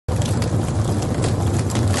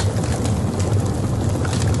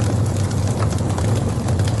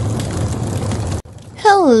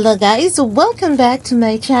Hello guys, welcome back to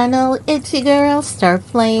my channel. It's your girl Star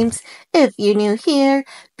Flames. If you're new here,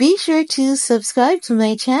 be sure to subscribe to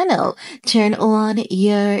my channel, turn on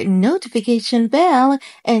your notification bell,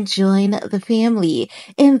 and join the family.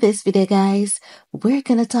 In this video guys, we're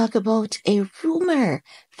gonna talk about a rumor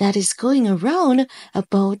that is going around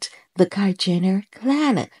about the Kylie Jenner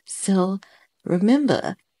clan. So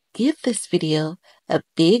remember, give this video a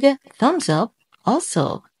big thumbs up.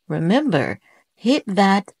 Also, remember, hit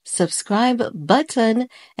that subscribe button,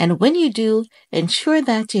 and when you do, ensure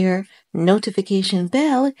that your notification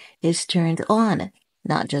bell is turned on.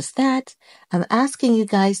 Not just that, I'm asking you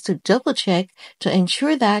guys to double check to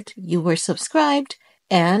ensure that you were subscribed,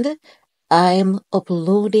 and I'm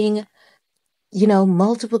uploading,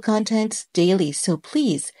 multiple contents daily. So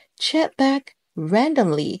please check back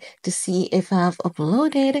randomly to see if I've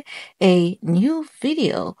uploaded a new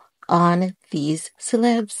video on these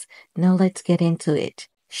celebs. Now let's get into it,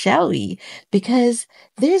 shall we? Because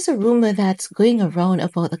there's a rumor that's going around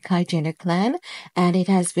about the Kylie Jenner clan, and it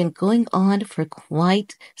has been going on for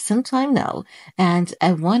quite some time now. And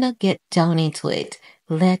I want to get down into it.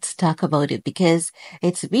 Let's talk about it because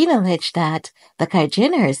it's been alleged that the Kylie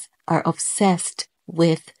Jenners are obsessed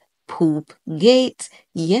with Poopgate.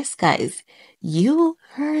 Yes, guys, you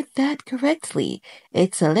heard that correctly.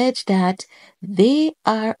 It's alleged that they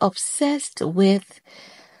are obsessed with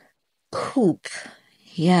poop.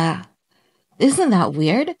 Yeah. Isn't that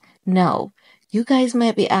weird? No. You guys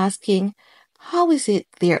might be asking, how is it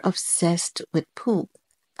they're obsessed with poop?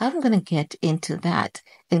 I'm going to get into that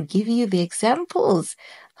and give you the examples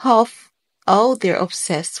of how they're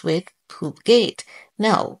obsessed with Poopgate.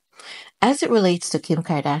 Now, as it relates to Kim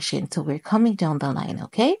Kardashian, so we're coming down the line,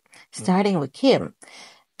 okay? Starting with Kim.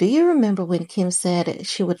 Do you remember when Kim said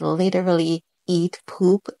she would literally eat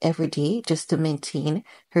poop every day just to maintain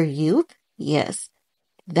her youth? Yes,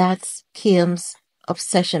 that's Kim's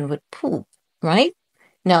obsession with poop, right?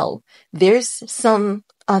 Now, there's some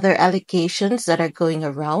other allegations that are going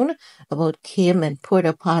around about Kim and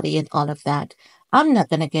porta potty and all of that. I'm not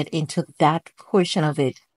going to get into that portion of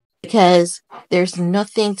it because there's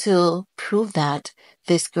nothing to prove that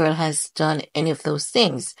this girl has done any of those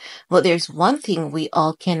things. But there's one thing we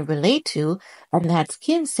all can relate to, and that's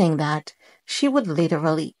Kim saying that she would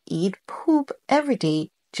literally eat poop every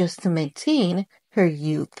day just to maintain her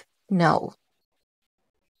youth. No.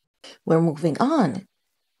 We're moving on.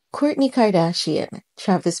 Kourtney Kardashian,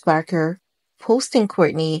 Travis Barker posting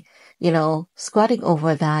Kourtney, squatting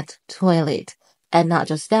over that toilet. And not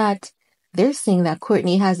just that, they're saying that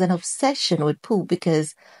Kourtney has an obsession with poop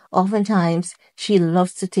because oftentimes she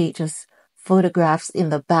loves to take just photographs in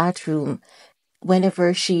the bathroom.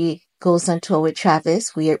 Whenever she goes on tour with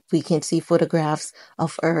Travis, we can see photographs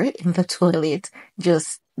of her in the toilet,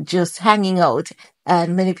 just hanging out.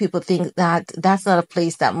 And many people think that that's not a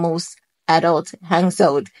place that most adult hangs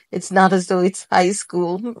out. It's not as though it's high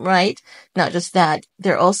school, right? Not just that,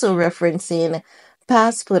 they're also referencing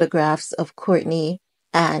past photographs of Kourtney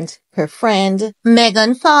and her friend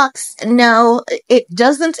Megan Fox. Now, it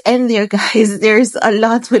doesn't end there, guys. There's a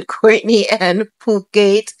lot with Kourtney and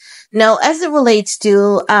Poopgate. Now, as it relates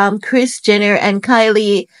to Kris Jenner and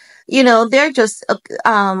Kylie, there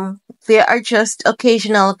are just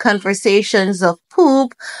occasional conversations of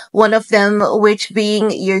poop. One of them, which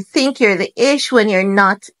being you think you're the ish when you're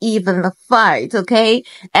not even the fart, okay?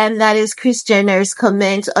 And that is Kris Jenner's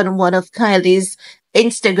comment on one of Kylie's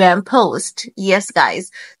Instagram post. Yes,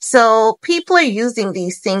 guys. So people are using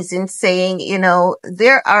these things and saying,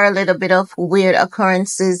 there are a little bit of weird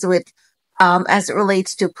occurrences with, as it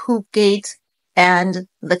relates to Poopgate and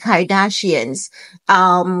the Kardashians.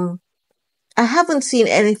 I haven't seen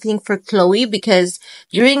anything for Khloe because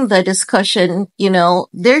during the discussion,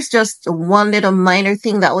 there's just one little minor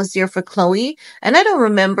thing that was there for Khloe, and I don't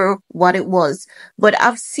remember what it was, but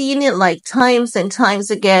I've seen it like times and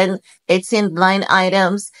times again. It's in blind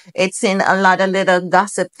items. It's in a lot of little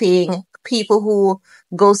gossip thing. People who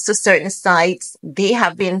goes to certain sites, they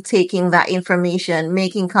have been taking that information,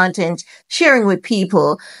 making content, sharing with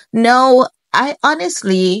people. No, I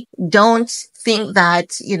honestly don't think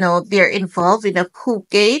that, they're involved in a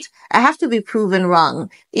Poopgate. I have to be proven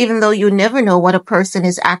wrong, even though you never know what a person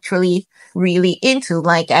is actually really into.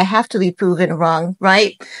 Like, I have to be proven wrong,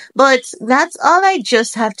 right? But that's all I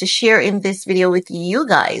just have to share in this video with you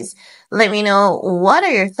guys. Let me know what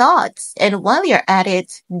are your thoughts. And while you're at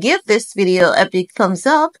it, give this video a big thumbs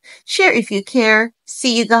up. Share if you care.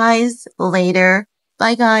 See you guys later.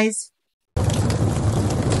 Bye, guys.